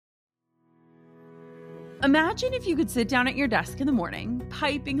Imagine if you could sit down at your desk in the morning,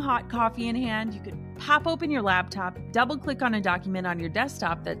 piping hot coffee in hand. You could pop open your laptop, double-click on a document on your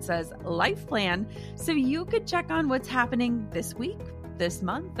desktop that says Life Plan, so you could check on what's happening this week, this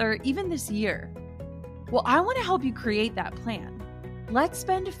month, or even this year. Well, I want to help you create that plan. Let's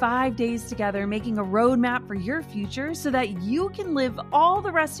spend 5 days together making a roadmap for your future so that you can live all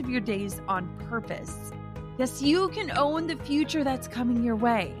the rest of your days on purpose. Yes, you can own the future that's coming your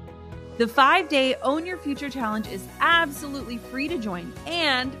way. The 5-day Own Your Future Challenge is absolutely free to join,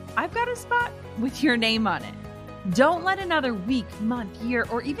 and I've got a spot with your name on it. Don't let another week, month, year,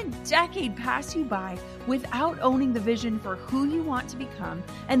 or even decade pass you by without owning the vision for who you want to become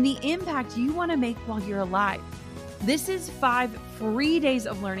and the impact you want to make while you're alive. This is 5 free days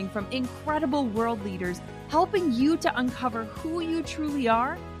of learning from incredible world leaders, helping you to uncover who you truly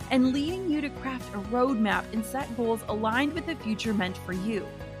are and leading you to craft a roadmap and set goals aligned with the future meant for you.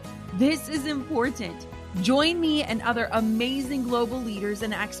 This is important. Join me and other amazing global leaders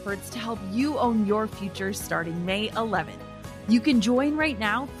and experts to help you own your future starting May 11th. You can join right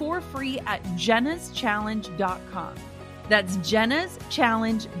now for free at jennaschallenge.com. That's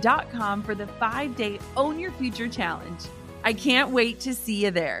jennaschallenge.com for the 5-day Own Your Future Challenge. I can't wait to see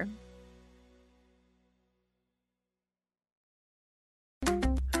you there.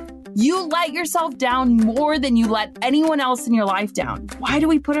 You let yourself down more than you let anyone else in your life down. Why do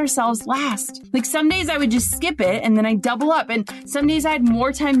we put ourselves last? Like some days I would just skip it and then I double up, and some days I had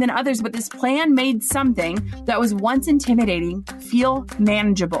more time than others, but this plan made something that was once intimidating feel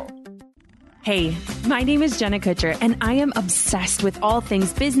manageable. Hey, my name is Jenna Kutcher, and I am obsessed with all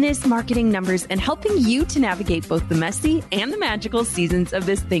things business, marketing, numbers, and helping you to navigate both the messy and the magical seasons of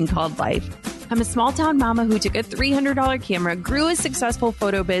this thing called life. I'm a small town mama who took a $300 camera, grew a successful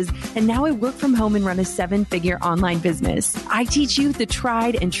photo biz, and now I work from home and run a 7-figure online business. I teach you the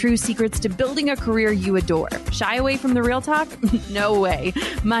tried and true secrets to building a career you adore. Shy away from the real talk? No way.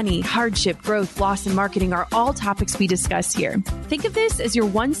 Money, hardship, growth, loss, and marketing are all topics we discuss here. Think of this as your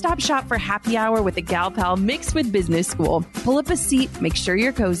one-stop shop for happy hour with a gal pal mixed with business school. Pull up a seat, make sure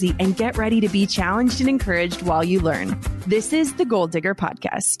you're cozy, and get ready to be challenged and encouraged while you learn. This is the Goal Digger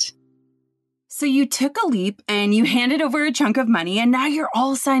Podcast. So you took a leap and you handed over a chunk of money, and now you're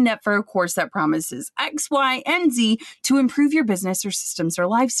all signed up for a course that promises X, Y, and Z to improve your business or systems or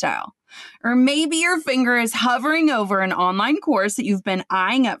lifestyle. Or maybe your finger is hovering over an online course that you've been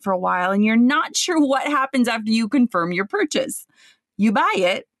eyeing up for a while and you're not sure what happens after you confirm your purchase. You buy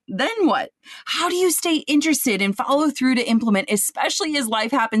it, then what? How do you stay interested and follow through to implement, especially as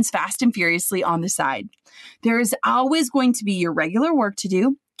life happens fast and furiously on the side? There is always going to be your regular work to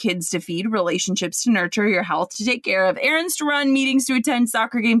do, kids to feed, relationships to nurture, your health to take care of, errands to run, meetings to attend,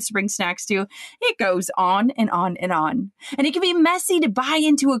 soccer games to bring snacks to. It goes on and on and on. And it can be messy to buy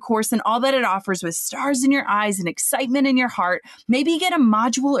into a course and all that it offers with stars in your eyes and excitement in your heart. Maybe you get a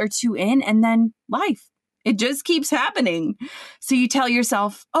module or two in and then life. It just keeps happening. So you tell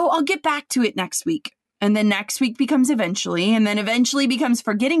yourself, oh, I'll get back to it next week. And then next week becomes eventually, and then eventually becomes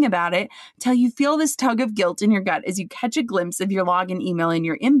forgetting about it till you feel this tug of guilt in your gut as you catch a glimpse of your login email in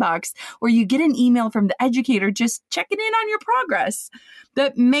your inbox, or you get an email from the educator just checking in on your progress.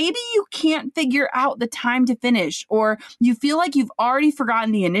 But maybe you can't figure out the time to finish, or you feel like you've already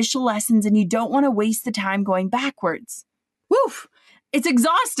forgotten the initial lessons and you don't want to waste the time going backwards. Woof! It's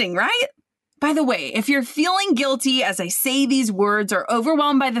exhausting, right? By the way, if you're feeling guilty as I say these words or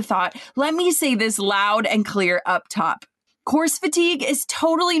overwhelmed by the thought, let me say this loud and clear up top. Course fatigue is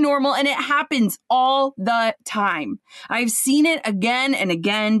totally normal and it happens all the time. I've seen it again and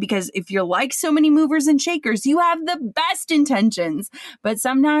again because if you're like so many movers and shakers, you have the best intentions, but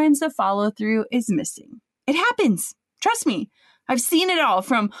sometimes the follow through is missing. It happens. Trust me. I've seen it all,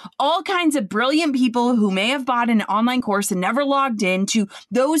 from all kinds of brilliant people who may have bought an online course and never logged in, to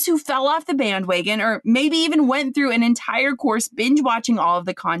those who fell off the bandwagon or maybe even went through an entire course binge watching all of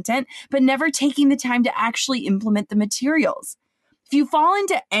the content, but never taking the time to actually implement the materials. If you fall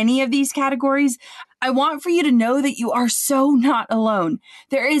into any of these categories, I want for you to know that you are so not alone.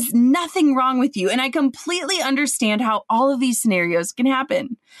 There is nothing wrong with you, and I completely understand how all of these scenarios can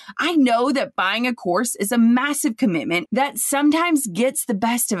happen. I know that buying a course is a massive commitment that sometimes gets the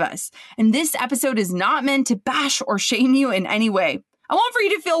best of us, and this episode is not meant to bash or shame you in any way. I want for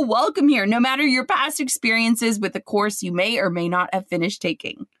you to feel welcome here, no matter your past experiences with the course you may or may not have finished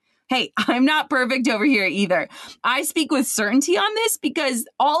taking. Hey, I'm not perfect over here either. I speak with certainty on this because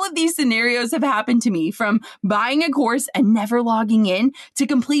all of these scenarios have happened to me, from buying a course and never logging in, to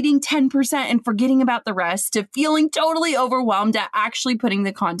completing 10% and forgetting about the rest, to feeling totally overwhelmed at actually putting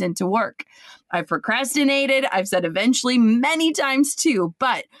the content to work. I've procrastinated. I've said eventually many times too.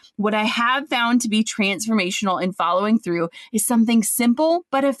 But what I have found to be transformational in following through is something simple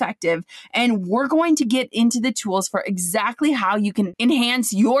but effective. And we're going to get into the tools for exactly how you can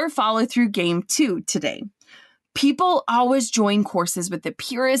enhance your follow through game too today. People always join courses with the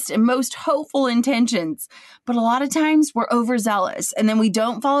purest and most hopeful intentions, but a lot of times we're overzealous and then we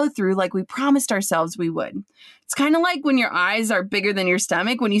don't follow through like we promised ourselves we would. It's kind of like when your eyes are bigger than your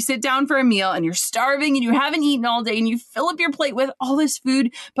stomach, when you sit down for a meal and you're starving and you haven't eaten all day and you fill up your plate with all this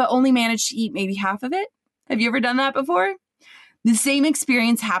food, but only manage to eat maybe half of it. Have you ever done that before? The same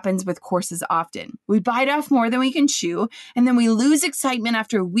experience happens with courses often. We bite off more than we can chew, and then we lose excitement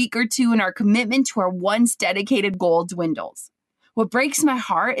after a week or two and our commitment to our once dedicated goal dwindles. What breaks my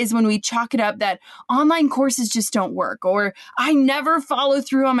heart is when we chalk it up that online courses just don't work, or I never follow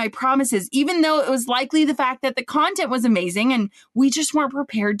through on my promises, even though it was likely the fact that the content was amazing and we just weren't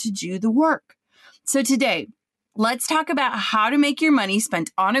prepared to do the work. So today, let's talk about how to make your money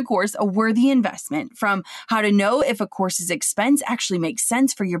spent on a course a worthy investment, from how to know if a course's expense actually makes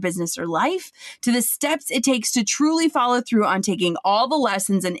sense for your business or life, to the steps it takes to truly follow through on taking all the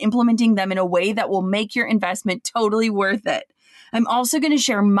lessons and implementing them in a way that will make your investment totally worth it. I'm also going to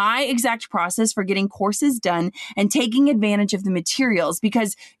share my exact process for getting courses done and taking advantage of the materials,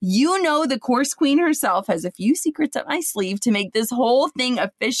 because you know the course queen herself has a few secrets up my sleeve to make this whole thing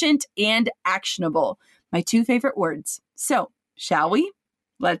efficient and actionable. My two favorite words. So, shall we?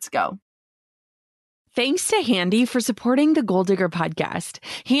 Let's go. Thanks to Handy for supporting the Goal Digger podcast.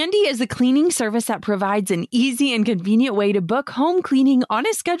 Handy is a cleaning service that provides an easy and convenient way to book home cleaning on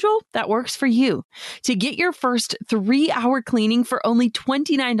a schedule that works for you. To get your first 3-hour cleaning for only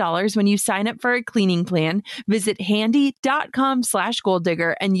 $29 when you sign up for a cleaning plan, visit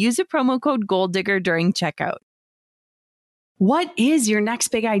handy.com/goaldigger and use a promo code GOALDIGGER during checkout. What is your next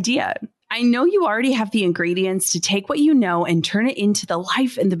big idea? I know you already have the ingredients to take what you know and turn it into the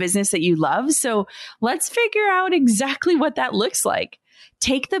life and the business that you love. So let's figure out exactly what that looks like.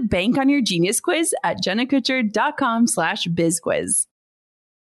 Take the Bank on Your Genius quiz at jennakutcher.com/bizquiz.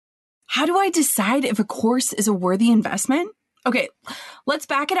 How do I decide if a course is a worthy investment? Okay, let's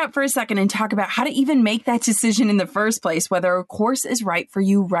back it up for a second and talk about how to even make that decision in the first place, whether a course is right for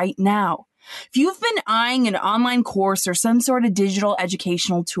you right now. If you've been eyeing an online course or some sort of digital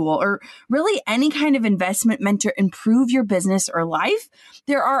educational tool, or really any kind of investment meant to improve your business or life,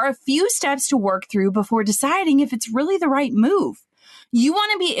 there are a few steps to work through before deciding if it's really the right move. You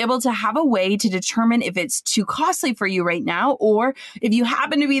want to be able to have a way to determine if it's too costly for you right now, or if you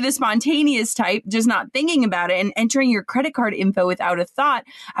happen to be the spontaneous type, just not thinking about it and entering your credit card info without a thought.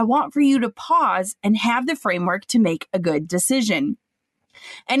 I want for you to pause and have the framework to make a good decision.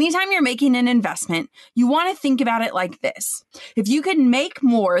 Anytime you're making an investment, you want to think about it like this. If you could make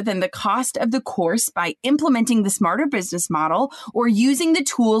more than the cost of the course by implementing the smarter business model or using the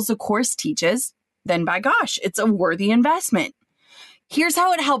tools the course teaches, then by gosh, it's a worthy investment. Here's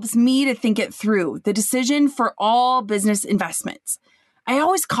how it helps me to think it through, the decision for all business investments. I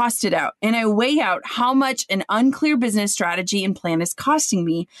always cost it out and I weigh out how much an unclear business strategy and plan is costing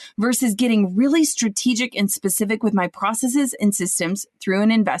me versus getting really strategic and specific with my processes and systems through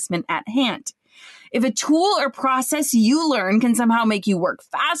an investment at hand. If a tool or process you learn can somehow make you work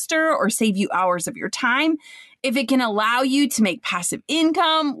faster or save you hours of your time, if it can allow you to make passive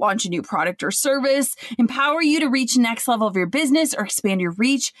income, launch a new product or service, empower you to reach the next level of your business or expand your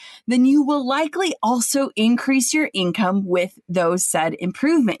reach, then you will likely also increase your income with those said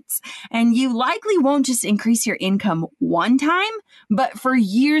improvements. And you likely won't just increase your income one time, but for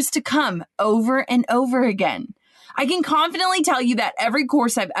years to come, over and over again. I can confidently tell you that every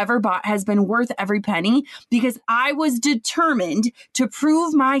course I've ever bought has been worth every penny because I was determined to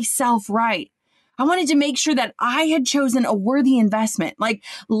prove myself right. I wanted to make sure that I had chosen a worthy investment. Like,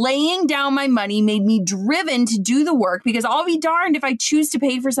 laying down my money made me driven to do the work because I'll be darned if I choose to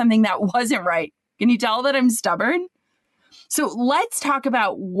pay for something that wasn't right. Can you tell that I'm stubborn? So let's talk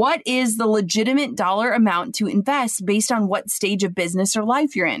about what is the legitimate dollar amount to invest based on what stage of business or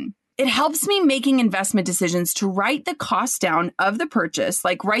life you're in. It helps me making investment decisions to write the cost down of the purchase,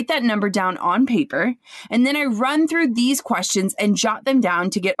 like write that number down on paper. And then I run through these questions and jot them down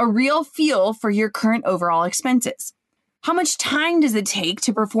to get a real feel for your current overall expenses. How much time does it take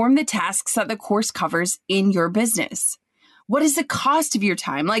to perform the tasks that the course covers in your business? What is the cost of your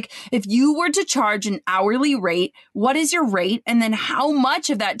time? Like, if you were to charge an hourly rate, what is your rate? And then how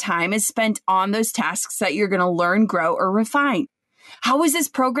much of that time is spent on those tasks that you're going to learn, grow, or refine? How is this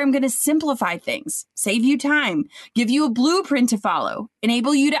program going to simplify things, save you time, give you a blueprint to follow,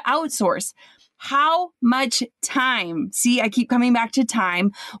 enable you to outsource? How much time, see, I keep coming back to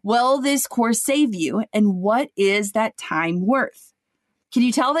time, will this course save you? And what is that time worth? Can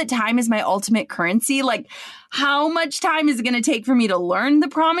you tell that time is my ultimate currency? Like, how much time is it going to take for me to learn the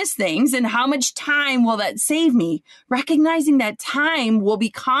promised things? And how much time will that save me? Recognizing that time will be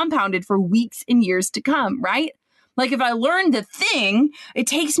compounded for weeks and years to come, right? Like if I learn the thing, it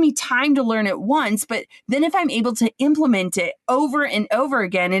takes me time to learn it once, but then if I'm able to implement it over and over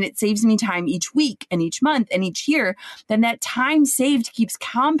again, and it saves me time each week and each month and each year, then that time saved keeps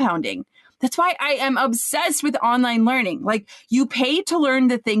compounding. That's why I am obsessed with online learning. Like you pay to learn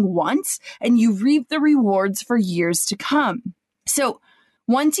the thing once and you reap the rewards for years to come. So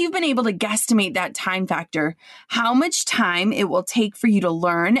once you've been able to guesstimate that time factor, how much time it will take for you to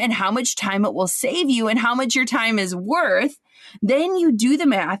learn and how much time it will save you and how much your time is worth, then you do the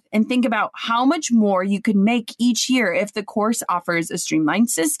math and think about how much more you could make each year if the course offers a streamlined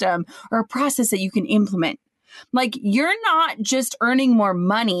system or a process that you can implement. Like you're not just earning more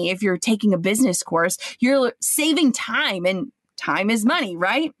money if you're taking a business course, you're saving time, and time is money,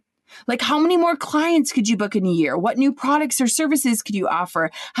 right? Like how many more clients could you book in a year? What new products or services could you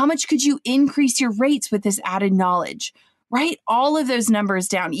offer? How much could you increase your rates with this added knowledge? Write all of those numbers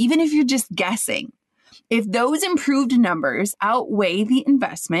down, even if you're just guessing. If those improved numbers outweigh the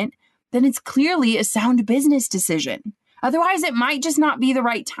investment, then it's clearly a sound business decision. Otherwise, it might just not be the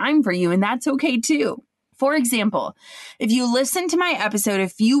right time for you, and that's okay too. For example, if you listened to my episode a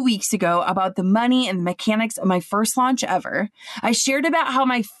few weeks ago about the money and the mechanics of my first launch ever, I shared about how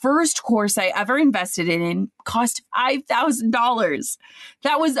my first course I ever invested in cost $5,000.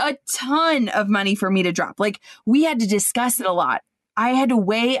 That was a ton of money for me to drop. Like we had to discuss it a lot. I had to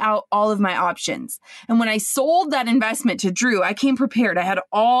weigh out all of my options. And when I sold that investment to Drew, I came prepared. I had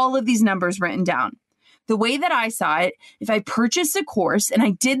all of these numbers written down. The way that I saw it, if I purchased a course and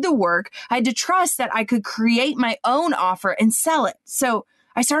I did the work, I had to trust that I could create my own offer and sell it. So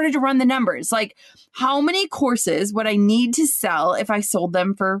I started to run the numbers, like how many courses would I need to sell if I sold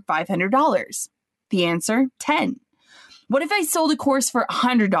them for $500? The answer, 10. What if I sold a course for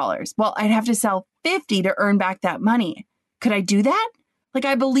 $100? Well, I'd have to sell 50 to earn back that money. Could I do that? Like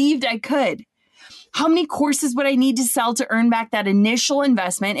I believed I could. How many courses would I need to sell to earn back that initial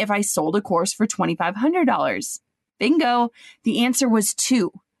investment if I sold a course for $2,500? Bingo. The answer was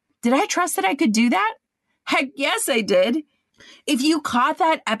 2. Did I trust that I could do that? Heck yes, I did. If you caught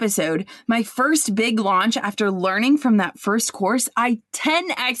that episode, my first big launch after learning from that first course, I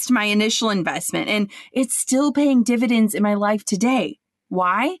 10x'd my initial investment and it's still paying dividends in my life today.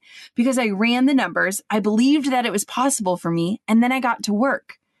 Why? Because I ran the numbers, I believed that it was possible for me, and then I got to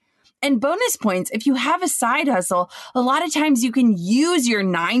work. And bonus points, if you have a side hustle, a lot of times you can use your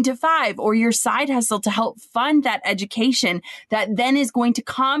 9 to 5 or your side hustle to help fund that education that then is going to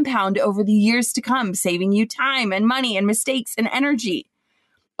compound over the years to come, saving you time and money and mistakes and energy.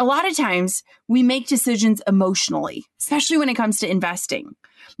 A lot of times we make decisions emotionally, especially when it comes to investing.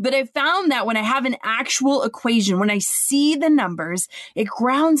 But I found that when I have an actual equation, when I see the numbers, it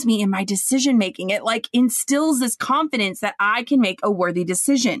grounds me in my decision making. It like instills this confidence that I can make a worthy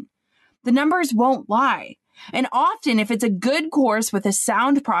decision. The numbers won't lie. And often, if it's a good course with a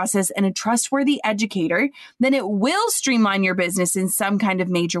sound process and a trustworthy educator, then it will streamline your business in some kind of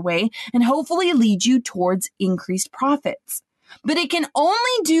major way and hopefully lead you towards increased profits. But it can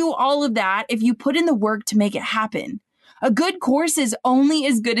only do all of that if you put in the work to make it happen. A good course is only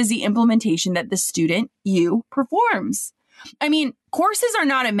as good as the implementation that the student, you, performs. I mean, courses are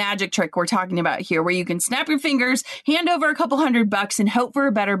not a magic trick we're talking about here where you can snap your fingers, hand over a couple $100 and hope for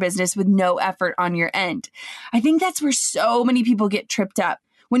a better business with no effort on your end. I think that's where so many people get tripped up.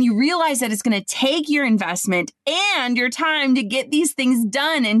 When you realize that it's going to take your investment and your time to get these things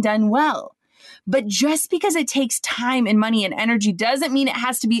done and done well. But just because it takes time and money and energy doesn't mean it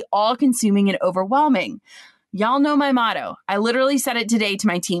has to be all consuming and overwhelming. Y'all know my motto. I literally said it today to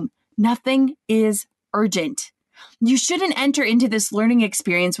my team. Nothing is urgent. You shouldn't enter into this learning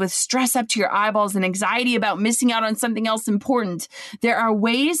experience with stress up to your eyeballs and anxiety about missing out on something else important. There are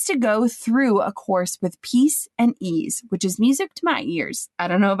ways to go through a course with peace and ease, which is music to my ears. I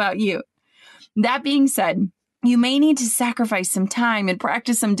don't know about you. That being said, you may need to sacrifice some time and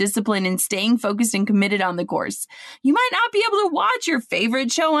practice some discipline in staying focused and committed on the course. You might not be able to watch your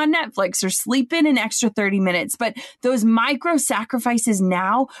favorite show on Netflix or sleep in an extra 30 minutes, but those micro sacrifices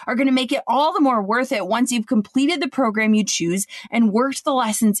now are going to make it all the more worth it once you've completed the program you choose and worked the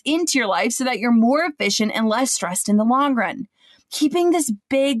lessons into your life so that you're more efficient and less stressed in the long run. Keeping this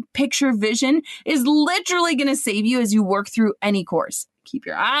big picture vision is literally going to save you as you work through any course. Keep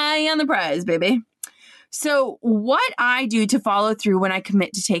your eye on the prize, baby. So what I do to follow through when I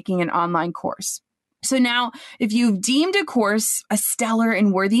commit to taking an online course. So now, if you've deemed a course a stellar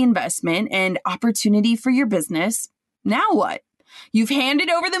and worthy investment and opportunity for your business, now what? You've handed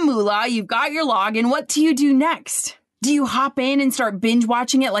over the moolah, you've got your login. What do you do next? Do you hop in and start binge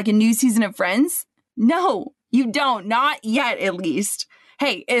watching it like a new season of Friends? No, you don't. Not yet, at least.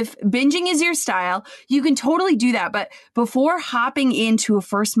 Hey, if binging is your style, you can totally do that. But before hopping into a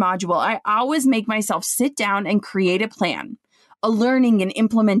first module, I always make myself sit down and create a plan, a learning and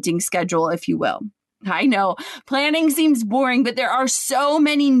implementing schedule, if you will. I know planning seems boring, but there are so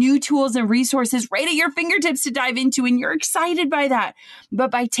many new tools and resources right at your fingertips to dive into, and you're excited by that. But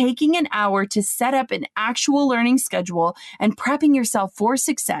by taking an hour to set up an actual learning schedule and prepping yourself for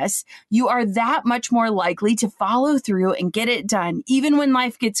success, you are that much more likely to follow through and get it done, even when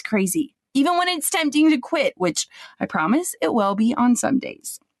life gets crazy, even when it's tempting to quit, which I promise it will be on some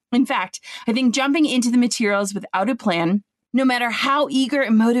days. In fact, I think jumping into the materials without a plan, no matter how eager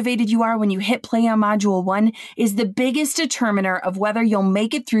and motivated you are when you hit play on Module 1, is the biggest determiner of whether you'll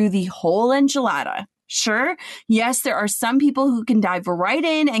make it through the whole enchilada. Sure, yes, there are some people who can dive right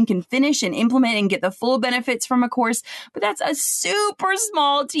in and can finish and implement and get the full benefits from a course, but that's a super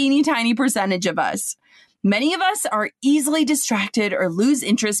small, teeny tiny percentage of us. Many of us are easily distracted or lose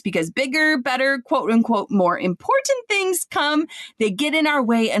interest because bigger, better, quote unquote, more important things come, they get in our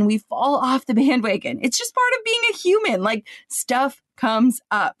way, and we fall off the bandwagon. It's just part of being a human. Like, stuff comes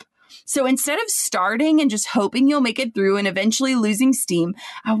up. So instead of starting and just hoping you'll make it through and eventually losing steam,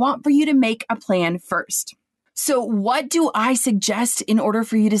 I want for you to make a plan first. So what do I suggest in order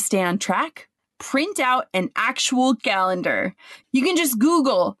for you to stay on track? Print out an actual calendar. You can just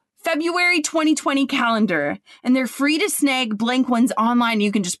Google February 2020 calendar, and they're free to snag blank ones online.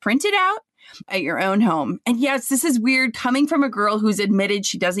 You can just print it out at your own home. And yes, this is weird coming from a girl who's admitted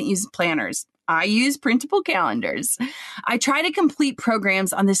she doesn't use planners. I use printable calendars. I try to complete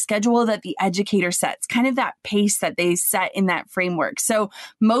programs on the schedule that the educator sets, kind of that pace that they set in that framework. So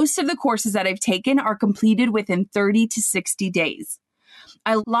most of the courses that I've taken are completed within 30 to 60 days.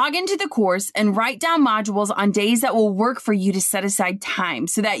 I log into the course and write down modules on days that will work for you to set aside time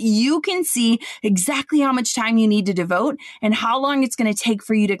so that you can see exactly how much time you need to devote and how long it's going to take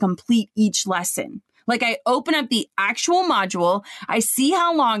for you to complete each lesson. Like, I open up the actual module, I see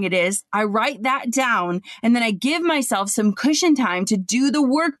how long it is, I write that down, and then I give myself some cushion time to do the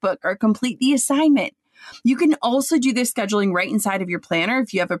workbook or complete the assignment. You can also do this scheduling right inside of your planner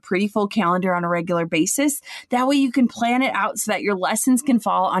if you have a pretty full calendar on a regular basis. That way you can plan it out so that your lessons can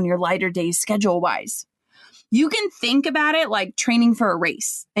fall on your lighter days schedule-wise. You can think about it like training for a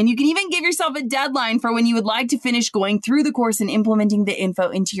race, and you can even give yourself a deadline for when you would like to finish going through the course and implementing the info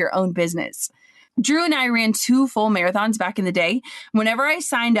into your own business. Drew and I ran 2 full marathons back in the day. Whenever I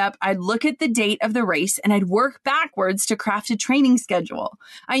signed up, I'd look at the date of the race and I'd work backwards to craft a training schedule.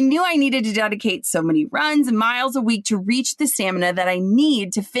 I knew I needed to dedicate so many runs and miles a week to reach the stamina that I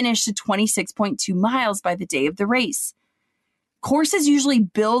need to finish the 26.2 miles by the day of the race. Courses usually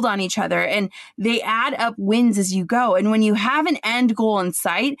build on each other and they add up wins as you go. And when you have an end goal in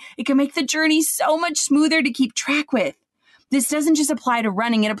sight, it can make the journey so much smoother to keep track with. This doesn't just apply to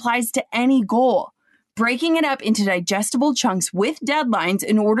running, it applies to any goal. Breaking it up into digestible chunks with deadlines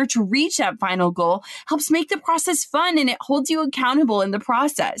in order to reach that final goal helps make the process fun, and it holds you accountable in the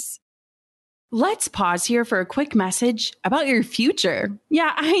process. Let's pause here for a quick message about your future.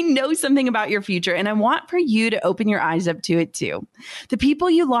 Yeah, I know something about your future, and I want for you to open your eyes up to it too. The people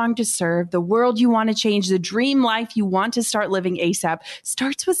you long to serve, the world you want to change, the dream life you want to start living ASAP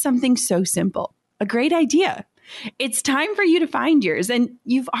starts with something so simple, a great idea. It's time for you to find yours, and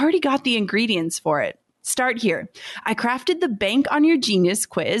you've already got the ingredients for it. Start here. I crafted the Bank on Your Genius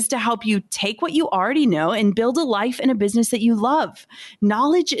quiz to help you take what you already know and build a life and a business that you love.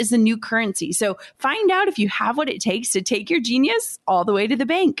 Knowledge is the new currency, so find out if you have what it takes to take your genius all the way to the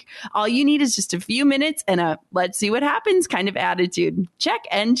bank. All you need is just a few minutes and a let's see what happens kind of attitude. Check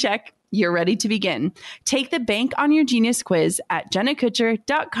and check. You're ready to begin. Take the Bank on Your Genius quiz at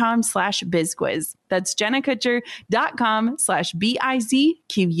jennakutcher.com/bizquiz. That's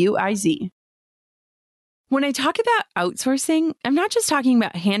jennakutcher.com/bizquiz. When I talk about outsourcing, I'm not just talking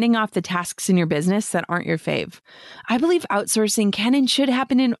about handing off the tasks in your business that aren't your fave. I believe outsourcing can and should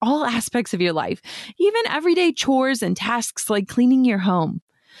happen in all aspects of your life, even everyday chores and tasks like cleaning your home.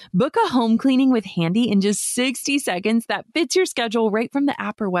 Book a home cleaning with Handy in just 60 seconds that fits your schedule right from the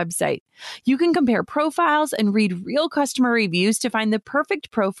app or website. You can compare profiles and read real customer reviews to find the perfect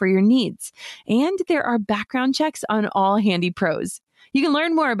pro for your needs. And there are background checks on all Handy pros. You can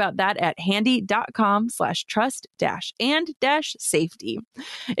learn more about that at handy.com/trust-and-safety.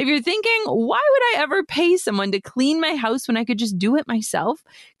 If you're thinking, why would I ever pay someone to clean my house when I could just do it myself?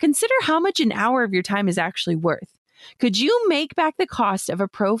 Consider how much an hour of your time is actually worth. Could you make back the cost of a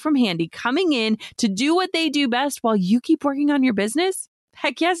pro from Handy coming in to do what they do best while you keep working on your business?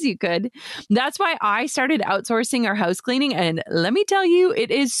 Heck yes, you could. That's why I started outsourcing our house cleaning, and let me tell you,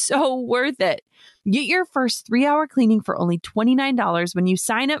 it is so worth it. Get your first 3-hour cleaning for only $29 when you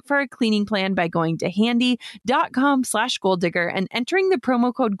sign up for a cleaning plan by going to handy.com/goaldigger and entering the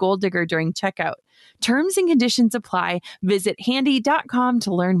promo code goaldigger during checkout. Terms and conditions apply. Visit handy.com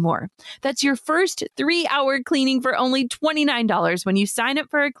to learn more. That's your first 3-hour cleaning for only $29 when you sign up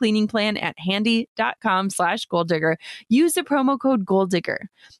for a cleaning plan at handy.com/goaldigger. Use the promo code goaldigger.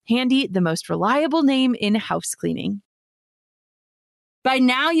 Handy, the most reliable name in house cleaning. By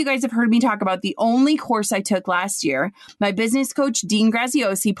now, you guys have heard me talk about the only course I took last year. My business coach, Dean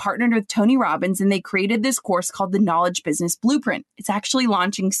Graziosi, partnered with Tony Robbins, and they created this course called the Knowledge Business Blueprint. It's actually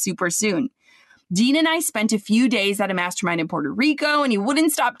launching super soon. Dean and I spent a few days at a mastermind in Puerto Rico, and he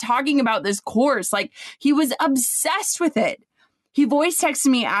wouldn't stop talking about this course. Like, he was obsessed with it. He voice texted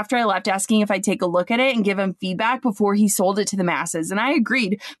me after I left asking if I'd take a look at it and give him feedback before he sold it to the masses. And I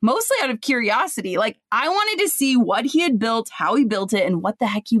agreed, mostly out of curiosity. Like, I wanted to see what he had built, how he built it, and what the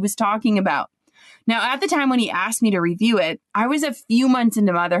heck he was talking about. Now, at the time when he asked me to review it, I was a few months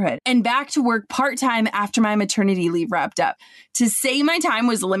into motherhood and back to work part-time after my maternity leave wrapped up. To say my time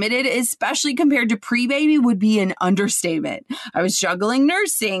was limited, especially compared to pre-baby, would be an understatement. I was juggling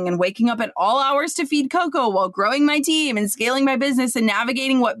nursing and waking up at all hours to feed Coco while growing my team and scaling my business and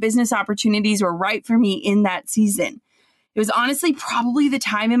navigating what business opportunities were right for me in that season. It was honestly probably the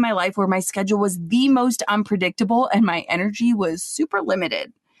time in my life where my schedule was the most unpredictable and my energy was super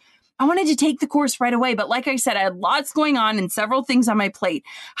limited. I wanted to take the course right away, but like I said, I had lots going on and several things on my plate.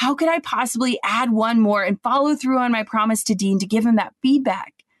 How could I possibly add one more and follow through on my promise to Dean to give him that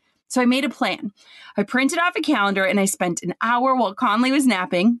feedback? So I made a plan. I printed off a calendar and I spent an hour while Conley was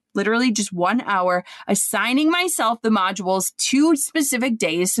napping, literally just 1 hour, assigning myself the modules to specific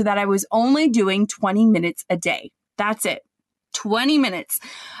days so that I was only doing 20 minutes a day. That's it. 20 minutes.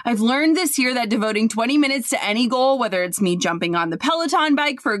 I've learned this year that devoting 20 minutes to any goal, whether it's me jumping on the Peloton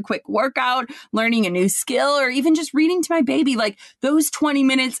bike for a quick workout, learning a new skill, or even just reading to my baby, like those 20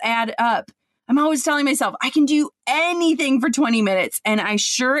 minutes add up. I'm always telling myself I can do anything for 20 minutes, and I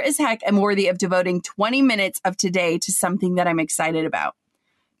sure as heck am worthy of devoting 20 minutes of today to something that I'm excited about.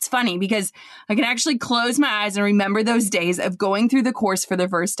 It's funny because I can actually close my eyes and remember those days of going through the course for the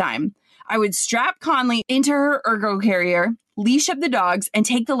first time. I would strap Conley into her ergo carrier, leash up the dogs, and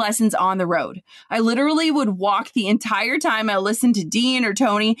take the lessons on the road. I literally would walk the entire time I listened to Dean or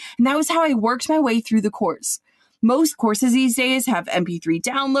Tony, and that was how I worked my way through the course. Most courses these days have MP3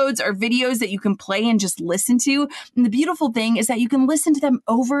 downloads or videos that you can play and just listen to. And the beautiful thing is that you can listen to them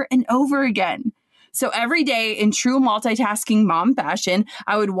over and over again. So every day, in true multitasking mom fashion,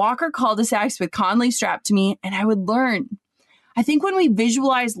 I would walk our cul-de-sacs with Conley strapped to me, and I would learn. I think when we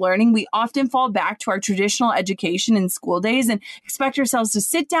visualize learning, we often fall back to our traditional education and school days and expect ourselves to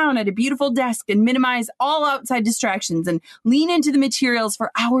sit down at a beautiful desk and minimize all outside distractions and lean into the materials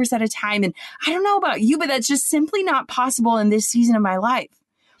for hours at a time. And I don't know about you, but that's just simply not possible in this season of my life.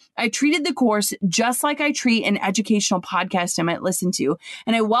 I treated the course just like I treat an educational podcast I might listen to,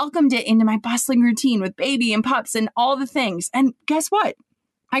 and I welcomed it into my bustling routine with baby and pups and all the things. And guess what?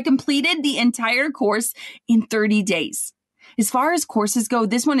 I completed the entire course in 30 days. As far as courses go,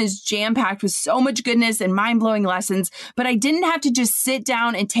 this one is jam-packed with so much goodness and mind-blowing lessons, but I didn't have to just sit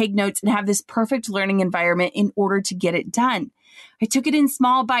down and take notes and have this perfect learning environment in order to get it done. I took it in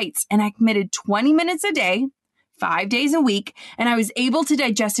small bites and I committed 20 minutes a day, 5 days a week, and I was able to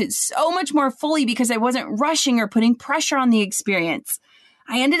digest it so much more fully because I wasn't rushing or putting pressure on the experience.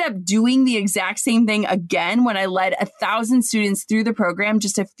 I ended up doing the exact same thing again when I led 1,000 students through the program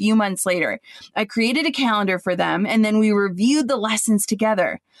just a few months later. I created a calendar for them, and then we reviewed the lessons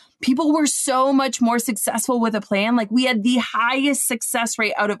together. People were so much more successful with a plan. Like, we had the highest success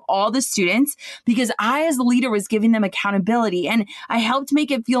rate out of all the students because I, as the leader, was giving them accountability, and I helped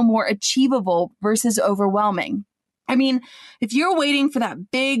make it feel more achievable versus overwhelming. I mean, if you're waiting for that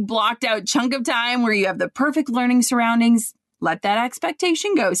big blocked out chunk of time where you have the perfect learning surroundings, let that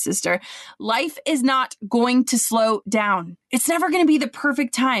expectation go, sister. Life is not going to slow down. It's never going to be the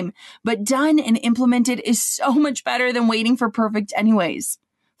perfect time, but done and implemented is so much better than waiting for perfect anyways.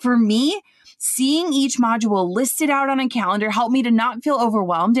 For me, seeing each module listed out on a calendar helped me to not feel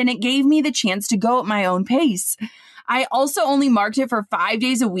overwhelmed, and it gave me the chance to go at my own pace. I also only marked it for 5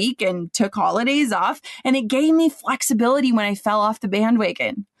 days a week and took holidays off, and it gave me flexibility when I fell off the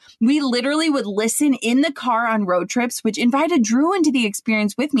bandwagon. We literally would listen in the car on road trips, which invited Drew into the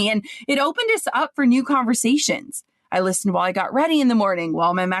experience with me, and it opened us up for new conversations. I listened while I got ready in the morning,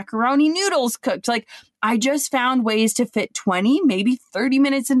 while my macaroni noodles cooked. I just found ways to fit 20, maybe 30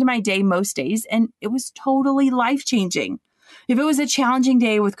 minutes into my day most days, and it was totally life-changing. If it was a challenging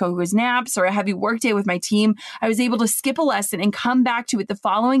day with Coco's naps or a heavy work day with my team, I was able to skip a lesson and come back to it the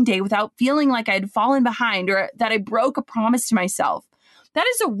following day without feeling like I had fallen behind or that I broke a promise to myself. That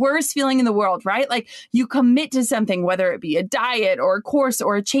is the worst feeling in the world, right? You commit to something, whether it be a diet or a course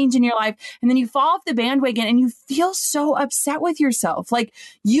or a change in your life, and then you fall off the bandwagon and you feel so upset with yourself.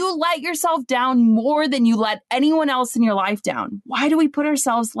 You let yourself down more than you let anyone else in your life down. Why do we put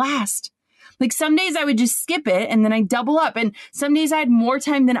ourselves last? Some days I would just skip it and then I double up. And some days I had more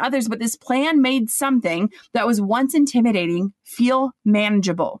time than others, but this plan made something that was once intimidating feel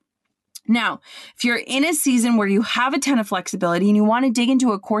manageable. Now, if you're in a season where you have a ton of flexibility and you want to dig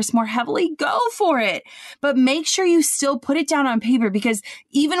into a course more heavily, go for it. But make sure you still put it down on paper, because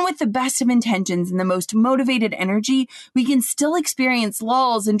even with the best of intentions and the most motivated energy, we can still experience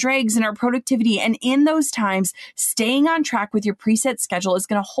lulls and drags in our productivity. And in those times, staying on track with your preset schedule is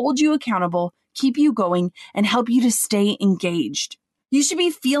going to hold you accountable, keep you going, and help you to stay engaged. You should be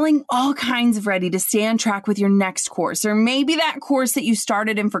feeling all kinds of ready to stay on track with your next course, or maybe that course that you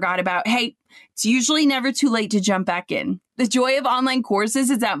started and forgot about. Hey, it's usually never too late to jump back in. The joy of online courses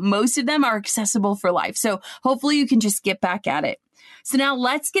is that most of them are accessible for life, so hopefully you can just get back at it. So now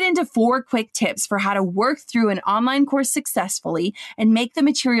let's get into 4 quick tips for how to work through an online course successfully and make the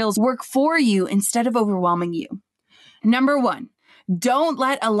materials work for you instead of overwhelming you. Number 1. Don't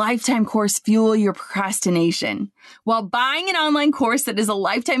let a lifetime course fuel your procrastination. While buying an online course that is a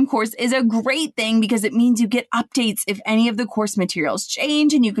lifetime course is a great thing because it means you get updates if any of the course materials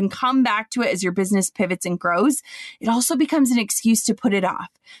change and you can come back to it as your business pivots and grows, it also becomes an excuse to put it off.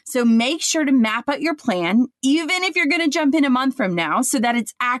 So make sure to map out your plan, even if you're going to jump in a month from now, so that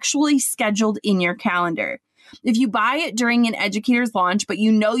it's actually scheduled in your calendar. If you buy it during an educator's launch, but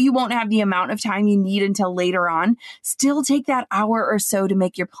you know you won't have the amount of time you need until later on, still take that hour or so to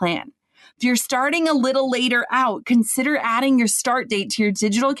make your plan. If you're starting a little later out, consider adding your start date to your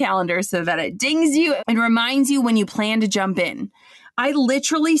digital calendar so that it dings you and reminds you when you plan to jump in. I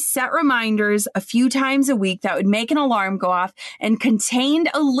literally set reminders a few times a week that would make an alarm go off and contained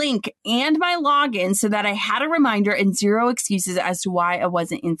a link and my login so that I had a reminder and zero excuses as to why I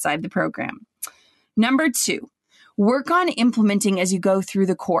wasn't inside the program. Number 2, work on implementing as you go through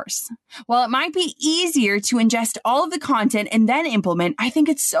the course. While it might be easier to ingest all of the content and then implement, I think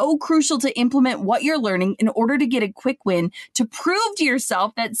it's so crucial to implement what you're learning in order to get a quick win to prove to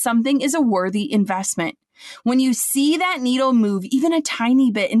yourself that something is a worthy investment. When you see that needle move even a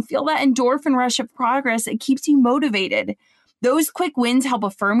tiny bit and feel that endorphin rush of progress, it keeps you motivated. Those quick wins help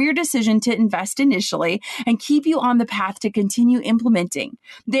affirm your decision to invest initially and keep you on the path to continue implementing.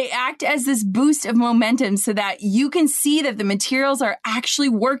 They act as this boost of momentum so that you can see that the materials are actually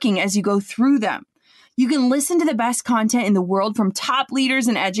working as you go through them. You can listen to the best content in the world from top leaders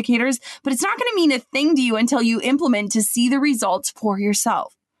and educators, but it's not going to mean a thing to you until you implement to see the results for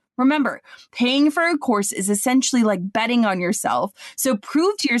yourself. Remember, paying for a course is essentially like betting on yourself. So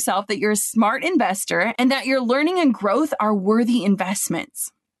prove to yourself that you're a smart investor and that your learning and growth are worthy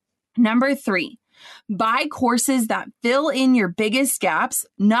investments. Number 3, buy courses that fill in your biggest gaps,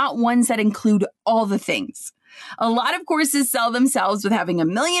 not ones that include all the things. A lot of courses sell themselves with having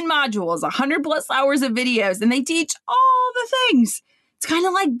 1 million modules, 100 plus hours of videos, and they teach all the things. It's kind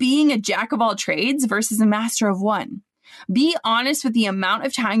of like being a jack of all trades versus a master of one. Be honest with the amount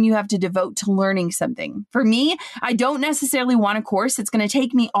of time you have to devote to learning something. For me, I don't necessarily want a course that's going to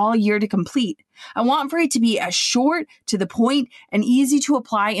take me all year to complete. I want for it to be as short, to the point, and easy to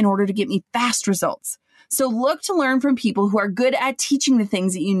apply in order to get me fast results. So look to learn from people who are good at teaching the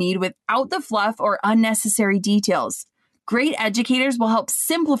things that you need without the fluff or unnecessary details. Great educators will help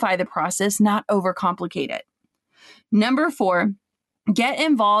simplify the process, not overcomplicate it. Number 4, get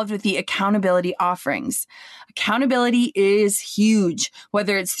involved with the accountability offerings. Accountability is huge,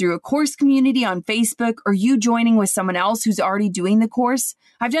 whether it's through a course community on Facebook or you joining with someone else who's already doing the course.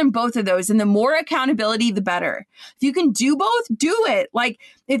 I've done both of those, and the more accountability, the better. If you can do both, do it.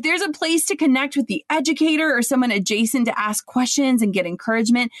 If there's a place to connect with the educator or someone adjacent to ask questions and get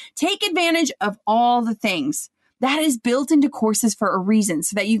encouragement, take advantage of all the things. That is built into courses for a reason,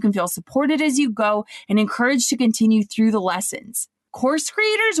 so that you can feel supported as you go and encouraged to continue through the lessons. Course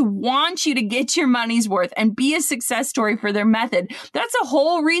creators want you to get your money's worth and be a success story for their method. That's the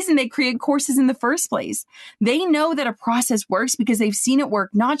whole reason they create courses in the first place. They know that a process works because they've seen it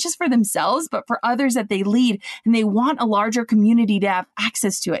work not just for themselves, but for others that they lead. And they want a larger community to have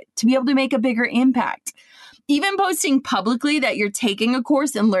access to it, to be able to make a bigger impact. Even posting publicly that you're taking a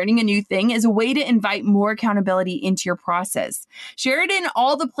course and learning a new thing is a way to invite more accountability into your process. Share it in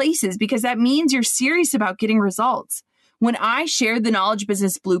all the places because that means you're serious about getting results. When I shared the Knowledge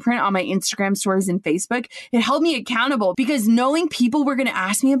Business Blueprint on my Instagram stories and Facebook, it held me accountable because knowing people were going to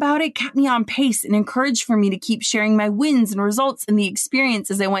ask me about it kept me on pace and encouraged for me to keep sharing my wins and results and the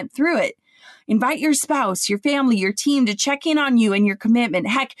experience as I went through it. Invite your spouse, your family, your team to check in on you and your commitment.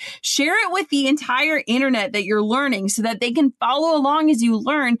 Heck, share it with the entire internet that you're learning so that they can follow along as you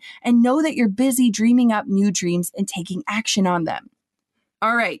learn and know that you're busy dreaming up new dreams and taking action on them.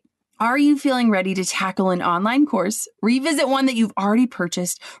 All right. Are you feeling ready to tackle an online course, revisit one that you've already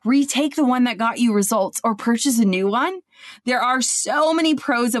purchased, retake the one that got you results, or purchase a new one? There are so many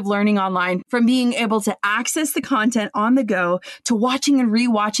pros of learning online, from being able to access the content on the go, to watching and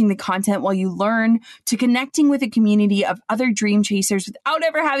rewatching the content while you learn, to connecting with a community of other dream chasers without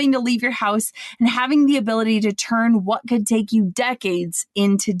ever having to leave your house, and having the ability to turn what could take you decades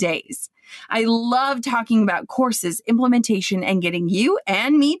into days. I love talking about courses, implementation, and getting you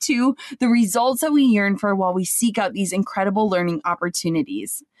and me too the results that we yearn for while we seek out these incredible learning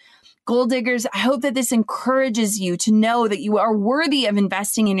opportunities. Goal diggers, I hope that this encourages you to know that you are worthy of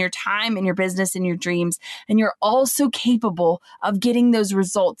investing in your time, in your business, in your dreams, and you're also capable of getting those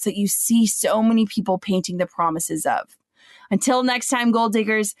results that you see so many people painting the promises of. Until next time, goal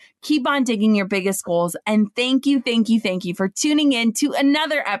diggers, keep on digging your biggest goals. And thank you for tuning in to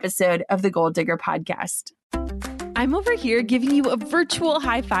another episode of the Goal Digger Podcast. I'm over here giving you a virtual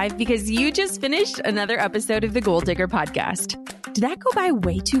high five because you just finished another episode of the Goal Digger Podcast. Did that go by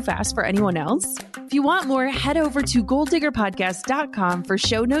way too fast for anyone else? If you want more, head over to goaldiggerpodcast.com for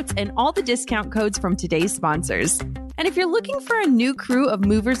show notes and all the discount codes from today's sponsors. And if you're looking for a new crew of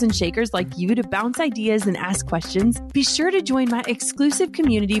movers and shakers like you to bounce ideas and ask questions, be sure to join my exclusive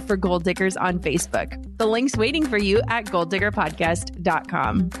community for goal diggers on Facebook. The link's waiting for you at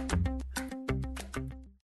goaldiggerpodcast.com.